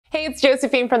Hey, it's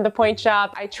Josephine from the Pointe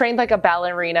shop. I trained like a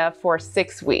ballerina for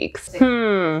 6 weeks.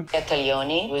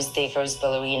 Taglioni was the first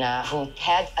ballerina who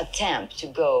had attempt to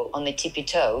go on the tippy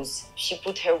toes. She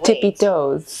put her weight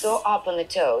so up on the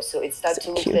toes, so it started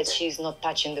to look that she's not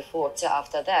touching the floor. So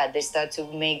after that, they start to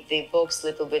make the box a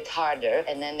little bit harder,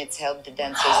 and then it's helped the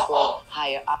dancers go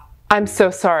higher up. I'm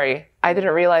so sorry. I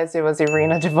didn't realize it was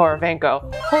Irina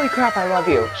Dvoravenko. Holy crap, I love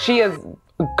you. She is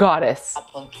a goddess. Up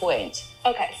on Pointe.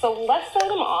 Okay, so let's sew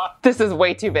them on. This is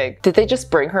way too big. Did they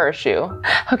just bring her a shoe?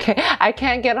 Okay, I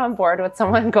can't get on board with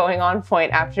someone going on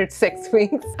Pointe after 6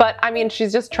 weeks. But I mean,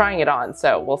 she's just trying it on,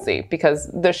 so we'll see, because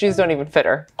the shoes don't even fit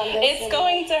her. It's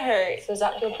going to hurt. Does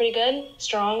that feel pretty good?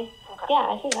 Strong? Yeah,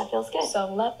 I think that feels good.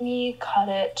 So let me cut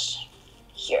it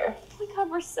here. Oh my god,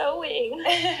 we're sewing.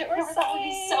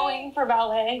 We're sewing for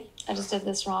ballet. I just did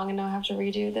this wrong and now I have to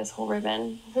redo this whole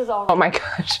ribbon. This is all Oh my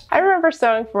gosh. I remember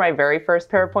sewing for my very first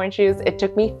pair of Pointe shoes. It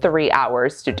took me 3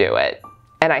 hours to do it,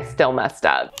 and I still messed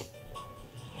up.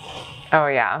 Oh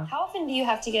yeah. How often do you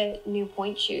have to get new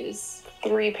Pointe shoes?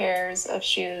 3 pairs of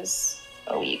shoes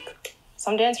a week.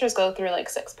 Some dancers go through like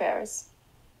 6 pairs.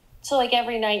 So like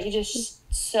every night you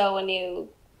just sew a new...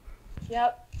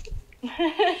 Yep.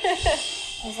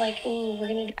 I was like, ooh, we're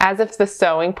gonna do As if the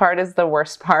sewing part is the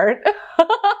worst part.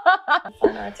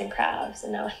 fun arts and crafts,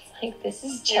 and now it's like, this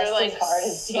is just as hard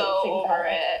as dancing. Over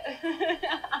it.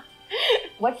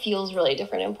 What feels really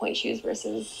different in Pointe shoes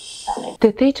versus ballet?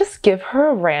 Did they just give her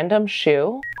a random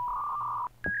shoe?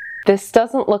 This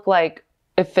doesn't look like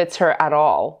it fits her at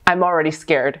all. I'm already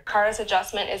scared. Hardest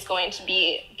adjustment is going to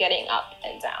be getting up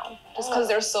and down. Just because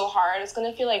they're so hard, it's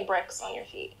gonna feel like bricks on your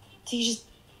feet. So you just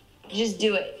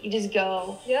do it. You just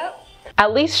go. Yep.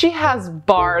 At least she has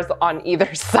bars on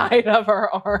either side of her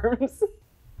arms.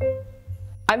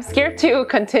 I'm scared to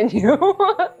continue.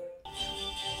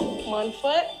 1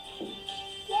 foot.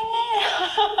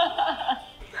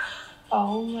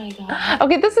 Oh my god.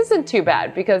 Okay, this isn't too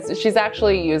bad because she's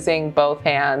actually using both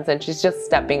hands and she's just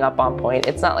stepping up on Pointe.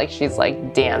 It's not like she's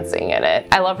like dancing in it.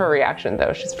 I love her reaction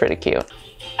though. She's pretty cute.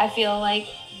 I feel like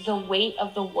the weight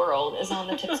of the world is on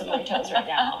the tips of my toes right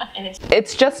now. And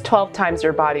it's just 12 times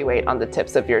your body weight on the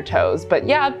tips of your toes. But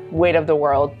yeah, weight of the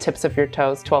world, tips of your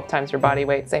toes, 12 times your body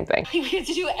weight, same thing. we have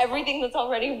to do everything that's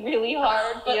already really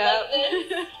hard, but like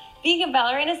this. Being a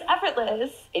ballerina is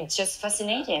effortless. It's just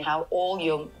fascinating how all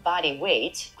your body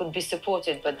weight could be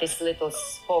supported by these little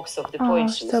spokes of the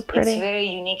Pointe shoes. So pretty. It's very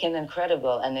unique and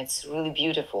incredible, and it's really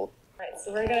beautiful. All right,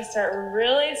 so we're gonna start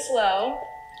really slow.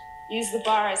 Use the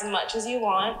bar as much as you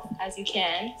want, as you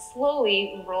can.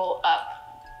 Slowly roll up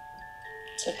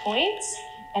to Pointe,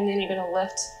 and then you're gonna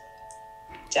lift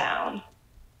down.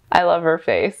 I love her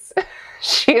face.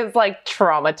 She is like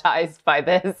traumatized by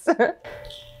this.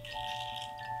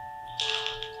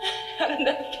 How did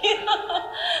that feel?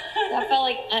 That felt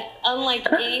like unlike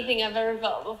anything I've ever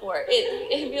felt before.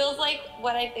 It feels like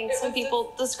what I think some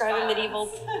people describe a medieval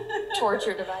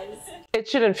torture device. It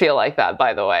shouldn't feel like that,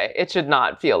 by the way. It should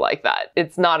not feel like that.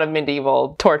 It's not a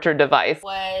medieval torture device.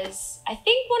 Was, I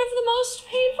think, one of the most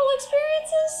painful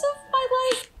experiences of my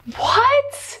life.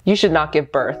 What? You should not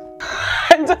give birth.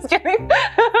 I'm just kidding.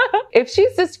 If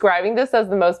she's describing this as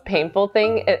the most painful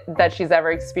thing that she's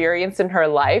ever experienced in her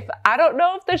life, I don't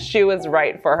know if the shoe is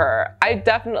right for her. I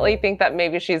definitely think that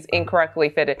maybe she's incorrectly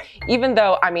fitted, even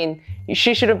though, I mean,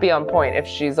 she shouldn't be on Pointe if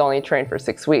she's only trained for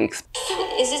 6 weeks.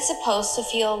 Is it supposed to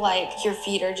feel like your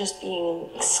feet are just being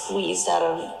squeezed out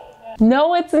of...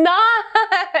 No, it's not.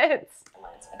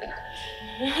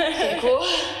 Okay, cool.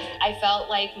 I felt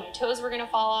like my toes were gonna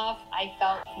fall off. I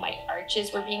felt my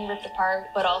arches were being ripped apart,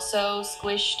 but also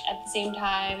squished at the same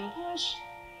time.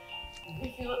 You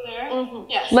feel it there? Mm-hmm.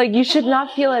 Yes. Like, you should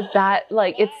not feel it that,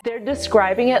 like, they're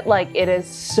describing it like it is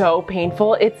so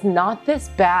painful. It's not this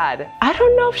bad. I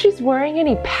don't know if she's wearing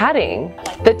any padding.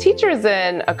 The teacher's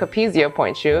in a Capezio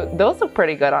Pointe shoe. Those look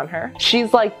pretty good on her.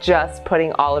 She's like just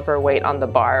putting all of her weight on the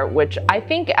bar, which I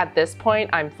think at this point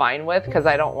I'm fine with because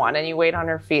I don't want any weight on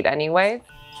her feet anyway.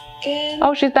 Good.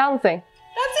 Oh, she's balancing.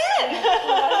 That's it.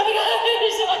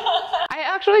 I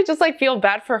actually just like feel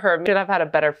bad for her. Should have had a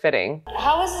better fitting.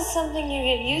 How is this something you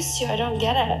get used to? I don't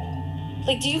get it.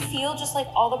 Like, do you feel just like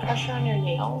all the pressure on your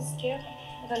nails too?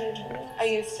 I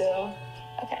used to.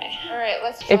 Okay. All right,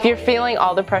 let's If you're feeling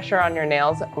all the pressure on your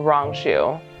nails, wrong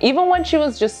shoe. Even when she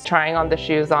was just trying on the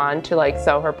shoes on to like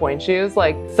sew her Pointe shoes,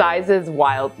 like size is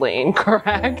wildly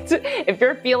incorrect. If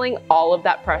you're feeling all of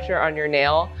that pressure on your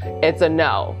nail, it's a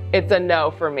no. It's a no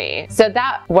for me. So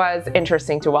that was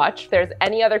interesting to watch. If there's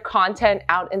any other content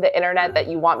out in the internet that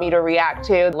you want me to react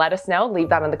to, let us know. Leave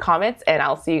that in the comments and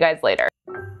I'll see you guys later.